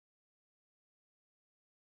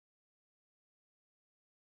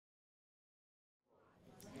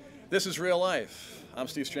This is Real Life. I'm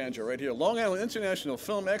Steve Strangio right here, Long Island International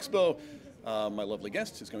Film Expo. My lovely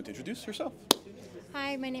guest is going to introduce herself.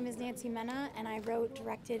 Hi, my name is Nancy Menagh, and I wrote,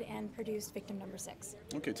 directed, and produced Victim Number 6.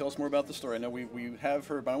 Okay, tell us more about the story. I know we have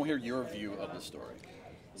her, but I want to hear your view of the story.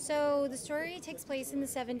 So the story takes place in the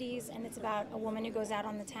 70s, and it's about a woman who goes out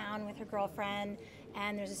on the town with her girlfriend,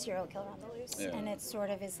 and there's a serial killer on the loose. Yeah. And it sort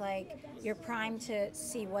of is like you're primed to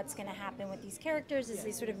see what's going to happen with these characters as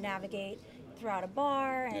they sort of navigate throughout a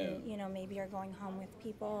bar, and maybe you're going home with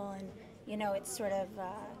people, and it's sort of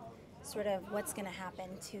what's going to happen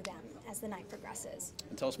to them as the night progresses.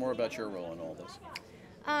 And tell us more about your role in all this.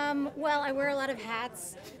 Well, I wear a lot of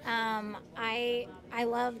hats. I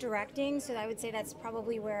love directing, so I would say that's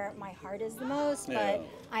probably where my heart is the most. Yeah. But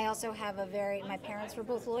I also have my parents were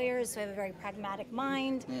both lawyers, so I have a very pragmatic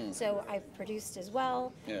mind. So I've produced as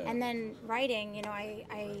well. Yeah. And then writing,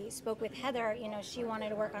 I spoke with Heather. She wanted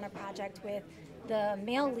to work on a project with the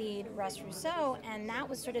male lead, Russ Rousseau, and that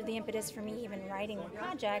was sort of the impetus for me even writing the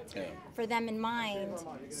project for them in mind.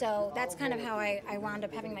 So that's kind of how I wound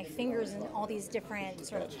up having my fingers in all these different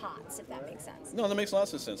sort of pots, if that makes sense. No, that makes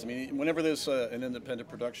lots of sense. I mean, whenever there's an independent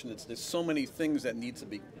production, there's so many things that need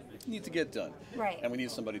to get done. Right. And we need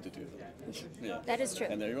somebody to do them. Yeah. That is true.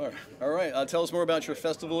 And there you are. All right. Tell us more about your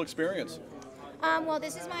festival experience. Well,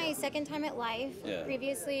 this is my second time at LIIFE. Yeah.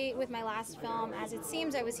 Previously, with my last film, As It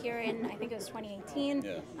Seems, I was here in, I think it was 2018.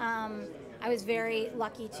 Yeah. I was very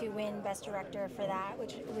lucky to win Best Director for that,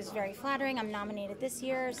 which was very flattering. I'm nominated this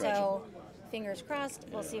year, so fingers crossed.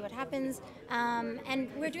 We'll see what happens. And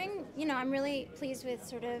we're doing, I'm really pleased with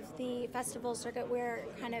sort of the festival circuit we're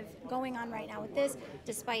kind of going on right now with this,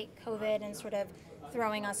 despite COVID and sort of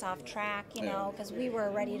throwing us off track, because we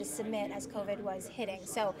were ready to submit as COVID was hitting.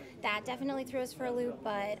 So that definitely threw us for a loop,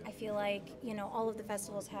 but I feel like, all of the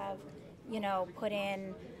festivals have, put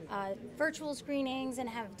in virtual screenings and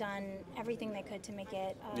have done everything they could to make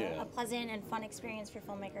it a pleasant and fun experience for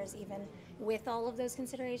filmmakers, even with all of those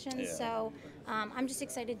considerations. Yeah. So I'm just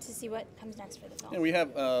excited to see what comes next for the film. And we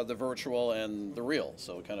have the virtual and the real,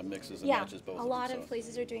 so it kind of mixes and matches both. A lot of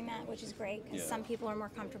places are doing that, which is great, because some people are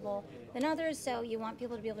more comfortable than others, so you want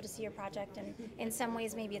people to be able to see your project, and in some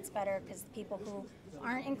ways maybe it's better because the people who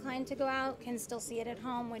aren't inclined to go out can still see it at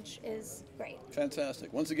home, which is great.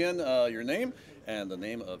 Fantastic. Once again, your name and the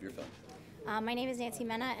name of your film. My name is Nancy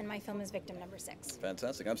Menagh, and my film is Victim Number 6.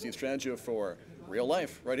 Fantastic. I'm Steve Strangio for Real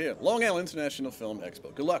Life right here, Long Island International Film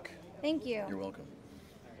Expo. Good luck. Thank you. You're welcome.